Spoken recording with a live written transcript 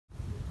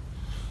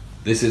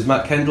This is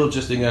Matt Kendall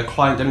just doing a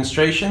client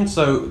demonstration.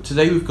 So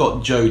today we've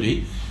got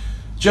Jodie.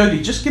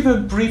 Jodie, just give a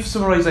brief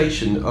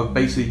summarisation of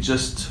basically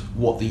just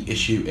what the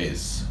issue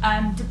is.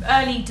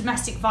 Early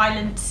domestic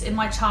violence in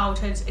my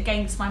childhood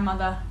against my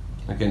mother.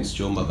 Against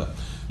your mother.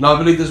 Now I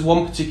believe there's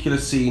one particular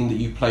scene that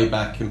you play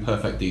back in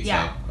perfect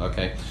detail. Yeah.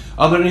 Okay.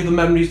 Are there any other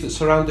memories that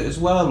surround it as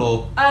well,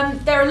 or?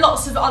 There are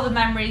lots of other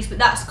memories, but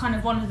that's kind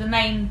of one of the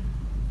main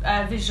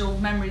visual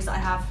memories that I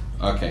have.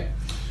 Okay.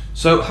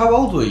 So how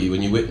old were you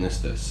when you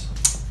witnessed this?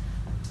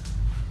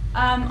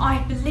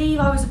 I believe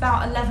I was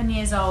about 11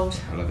 years old.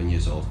 11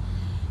 years old.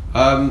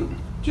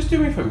 Just do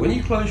me a favour, when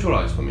you close your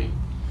eyes for me,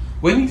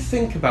 when you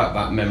think about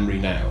that memory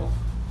now,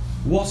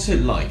 what's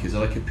it like? Is it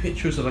like a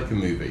picture, or is it like a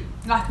movie?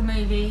 Like a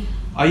movie.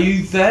 Are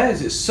you there?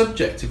 Is it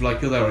subjective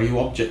like you're there, or are you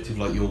objective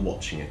like you're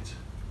watching it?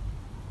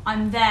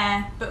 I'm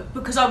there, but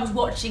because I was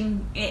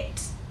watching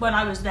it when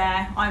I was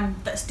there, I'm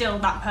still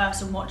that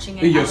person watching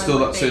it. You're still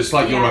that, so it's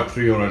like you're right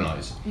through your own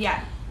eyes.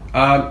 Yeah.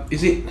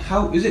 Is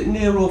it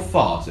near or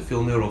far? Does it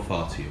feel near or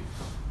far to you?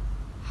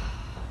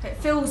 It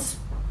feels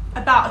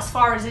about as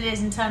far as it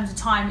is in terms of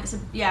time.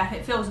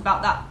 It feels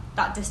about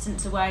that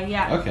distance away.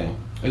 Yeah. Okay.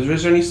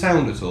 Is there any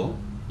sound at all?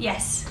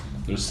 Yes.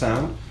 There's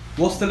sound.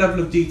 What's the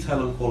level of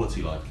detail and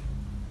quality like?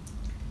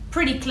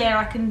 Pretty clear.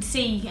 I can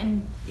see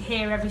and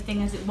hear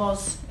everything as it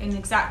was in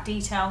exact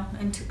detail,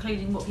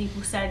 including what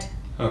people said.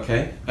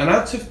 Okay. And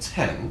out of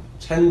 10,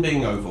 10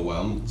 being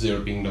overwhelmed,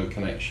 0 being no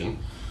connection,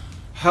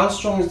 how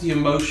strong is the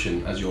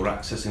emotion as you're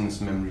accessing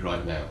this memory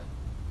right now?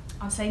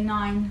 I'd say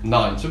 9.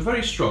 9, so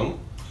very strong.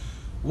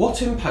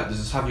 What impact does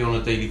this have you on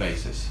a daily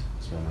basis,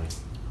 this memory?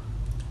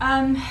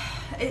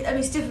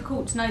 It's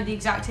difficult to know the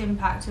exact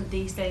impact of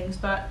these things,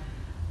 but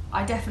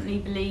I definitely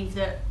believe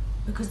that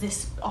because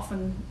this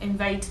often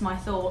invades my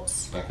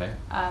thoughts, okay.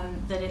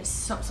 That it's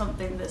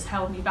something that's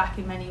held me back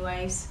in many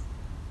ways,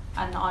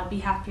 and I'd be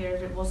happier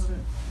if it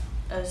wasn't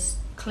as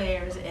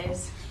clear as it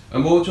is.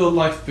 And what would your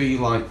life be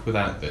like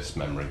without this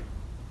memory?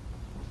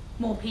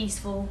 More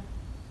peaceful.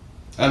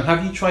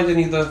 Have you tried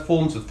any other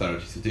forms of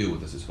therapy to deal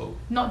with this at all?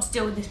 Not to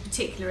deal with this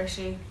particular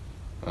issue.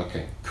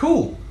 Okay,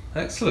 cool,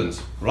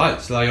 excellent. Right,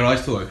 so allow your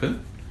eyes to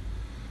open.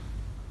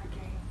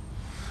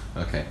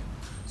 Okay,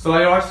 so allow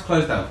your eyes to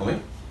close down for me.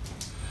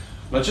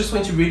 And I just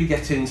want you to really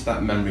get into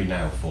that memory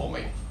now for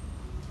me.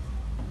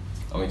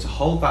 I want you to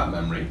hold that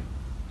memory.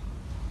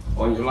 I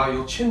want you to allow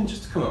your chin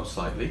just to come up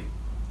slightly.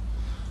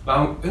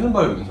 Now, in a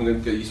moment, I'm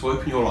going to get you to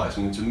open your eyes.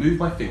 I'm going to move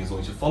my fingers. I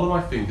want you to follow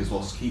my fingers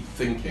whilst keep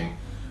thinking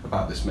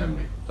about this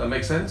memory. Does that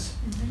make sense?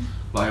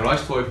 Mm-hmm. Allow your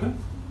eyes to open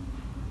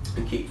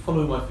and keep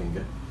following my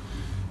finger.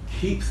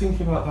 Keep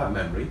thinking about that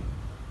memory.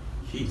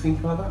 Keep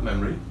thinking about that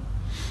memory.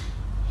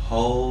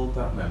 Hold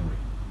that memory.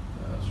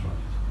 That's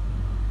right.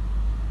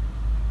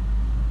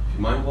 If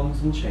your mind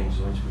wanders and changes,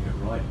 I want you to bring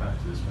it right back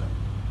to this memory.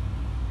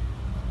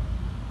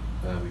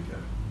 There we go.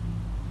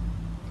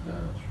 That's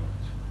right.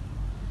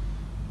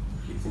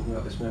 Keep thinking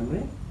about this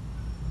memory.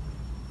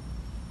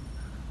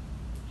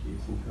 Keep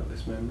thinking about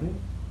this memory.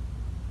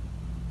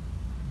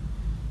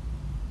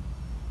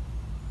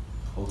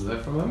 Hold it there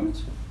for a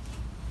moment.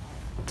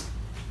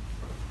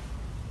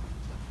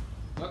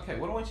 Okay,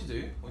 what I want you to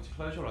do, I want you to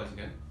close your eyes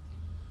again.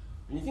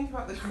 When you think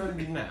about this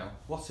memory now,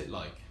 what's it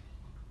like?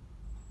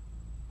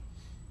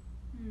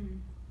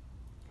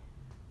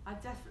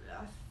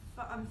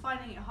 I'm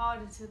finding it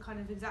harder to kind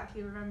of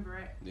exactly remember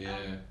it. Yeah.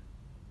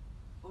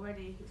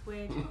 Already, it's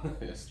weird.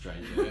 It's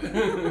strange, isn't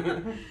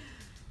it?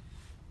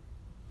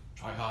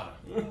 Try harder.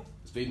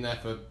 It's been there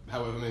for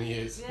however many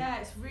years. Yeah,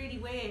 it's really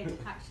weird,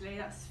 actually.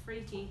 That's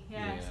freaky.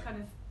 Yeah, it's kind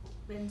of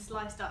been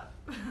sliced up.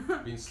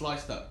 Been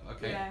sliced up,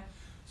 okay. Yeah.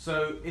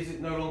 So, is it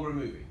no longer a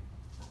movie?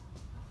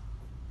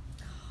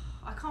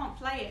 I can't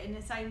play it in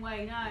the same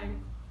way, no.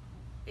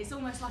 It's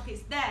almost like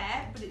it's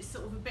there, but it's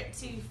sort of a bit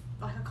too,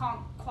 like I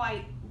can't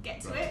quite get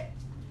to it.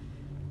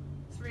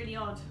 It's really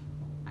odd,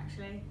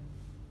 actually.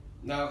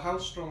 Now, how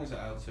strong is it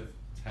out of 10?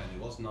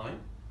 It was 9?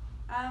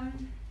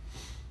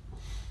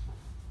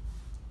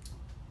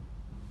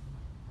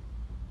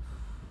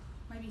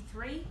 Maybe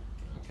 3.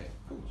 Okay,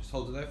 cool. Just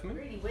hold it there for me.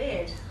 Really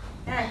weird.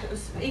 Yeah, if it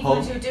was, even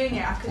as you were doing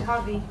it, I could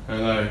hardly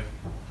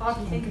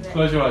think of it.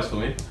 Close your eyes for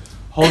me.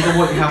 Hold on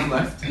what you have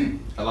left.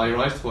 Allow your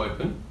eyes to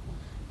open.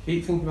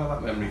 Keep thinking about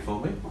that memory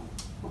for me.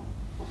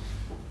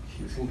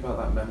 Keep thinking about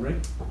that memory.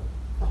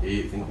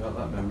 Keep thinking about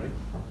that memory.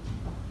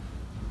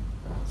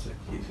 That's it.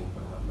 Keep thinking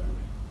about that memory.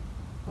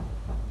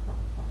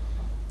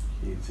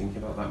 Keep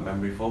thinking about that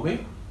memory for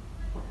me.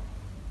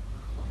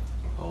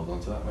 Hold on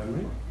to that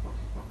memory.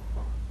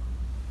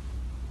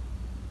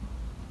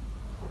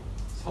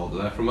 Just hold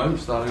it there for a moment.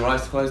 Just allow your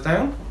eyes to close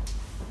down.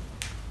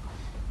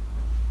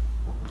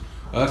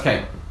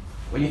 Okay.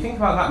 When you think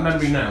about that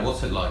memory now,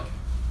 what's it like?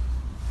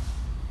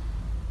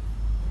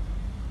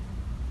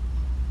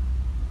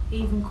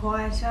 Even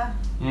quieter.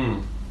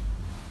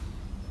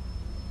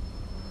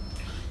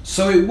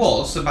 So it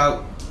was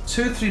about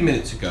 2 or 3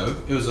 minutes ago.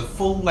 It was a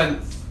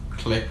full-length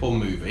clip or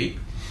movie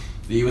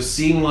that you were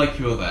seeing like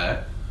you were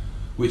there,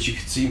 which you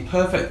could see in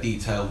perfect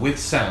detail with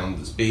sound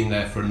that's been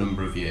there for a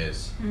number of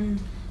years.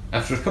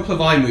 After a couple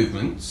of eye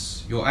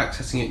movements, you're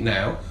accessing it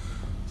now.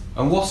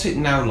 And what's it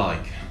now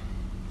like?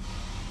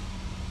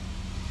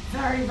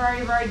 Very,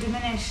 very, very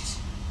diminished.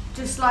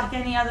 Just like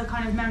any other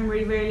kind of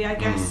memory, really. I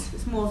guess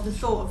it's more of the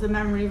thought of the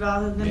memory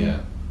rather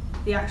than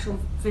the actual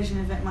vision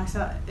of it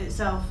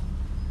itself.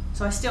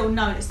 So I still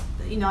know it's,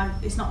 you know,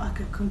 it's not like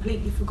I've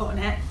completely forgotten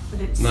it,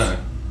 but it's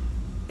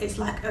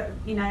like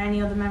you know,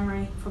 any other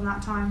memory from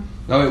that time.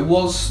 Now it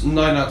was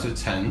 9 out of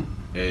 10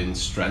 in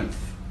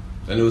strength.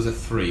 Then it was a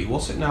 3.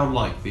 What's it now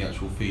like, the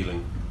actual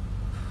feeling?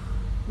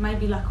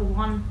 Maybe like a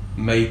 1.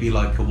 Maybe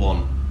like a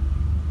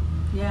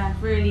 1. Yeah,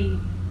 really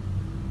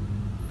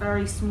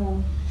very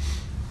small.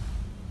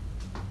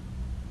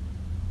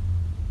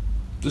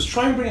 Just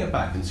try and bring it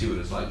back and see what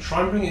it's like.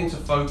 Try and bring it into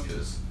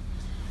focus.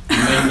 You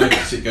may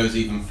notice it goes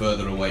even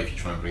further away if you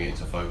try and bring it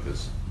into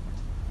focus.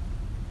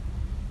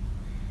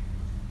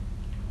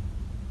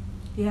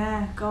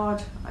 Yeah,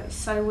 God, it's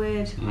so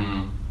weird.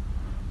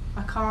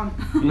 I can't.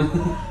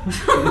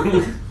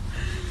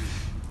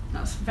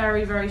 That's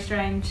very, very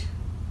strange.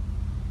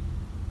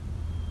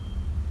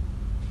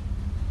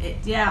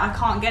 I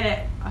can't get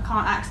it. I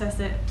can't access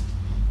it.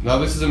 Now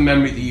this is a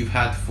memory that you've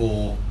had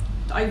for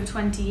over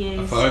 20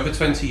 years. For over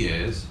 20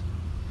 years.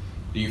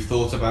 You've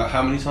thought about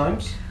how many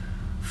times?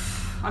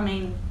 I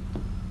mean,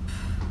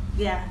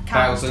 yeah,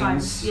 countless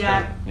times.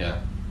 Yeah.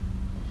 Yeah.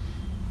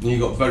 And you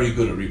got very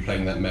good at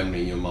replaying that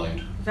memory in your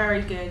mind.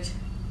 Very good.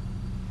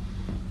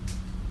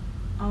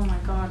 Oh my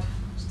God.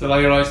 Still allow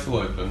your eyes to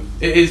open.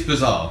 It is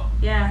bizarre.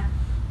 Yeah,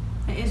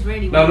 it is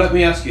really weird. Now let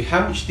me ask you,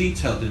 how much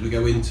detail did we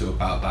go into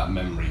about that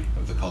memory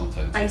of the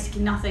content?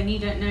 Basically nothing. You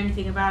don't know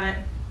anything about it,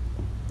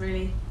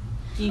 really.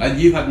 And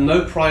you had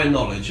no prior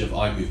knowledge of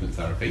eye movement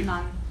therapy?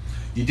 None.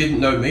 You didn't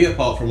know me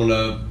apart from on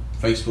a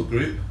Facebook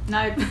group?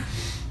 No.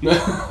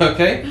 No?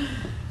 Okay.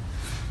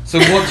 So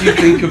what do you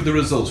think of the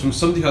results? From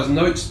somebody who has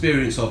no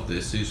experience of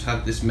this, who's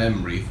had this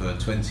memory for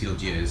 20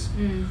 odd years,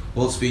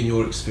 what's been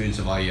your experience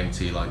of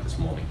Iemt like this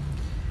morning?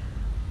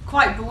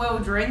 Quite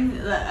bewildering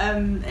that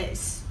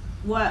it's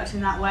worked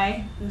in that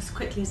way as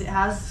quickly as it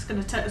has. It's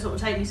going to sort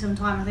of take me some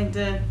time, I think,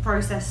 to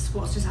process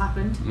what's just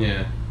happened.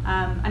 Yeah.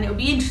 And it'll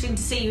be interesting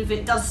to see if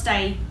it does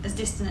stay as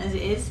distant as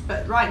it is.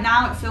 But right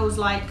now it feels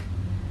like,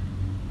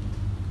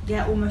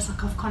 yeah, almost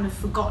like I've kind of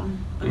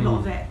forgotten a lot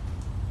of it.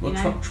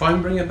 Well, try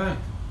and bring it back.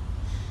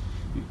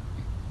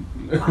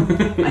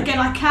 Again,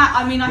 I can't.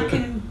 I mean,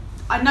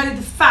 I know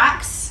the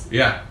facts.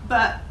 Yeah.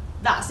 But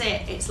that's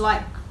it. It's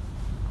like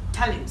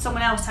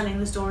someone else telling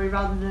the story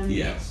rather than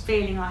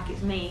feeling like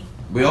it's me.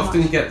 We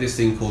often get this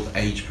thing called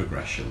age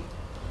progression.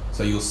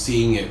 So you're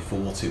seeing it for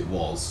what it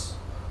was,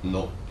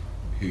 not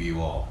who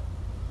you are.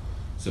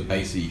 So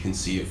basically, you can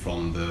see it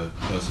from the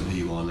person who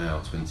you are now,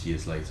 20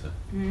 years later.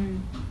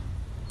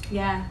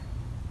 Yeah.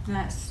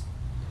 It's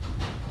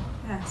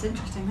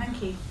interesting.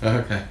 Thank you.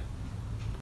 Okay.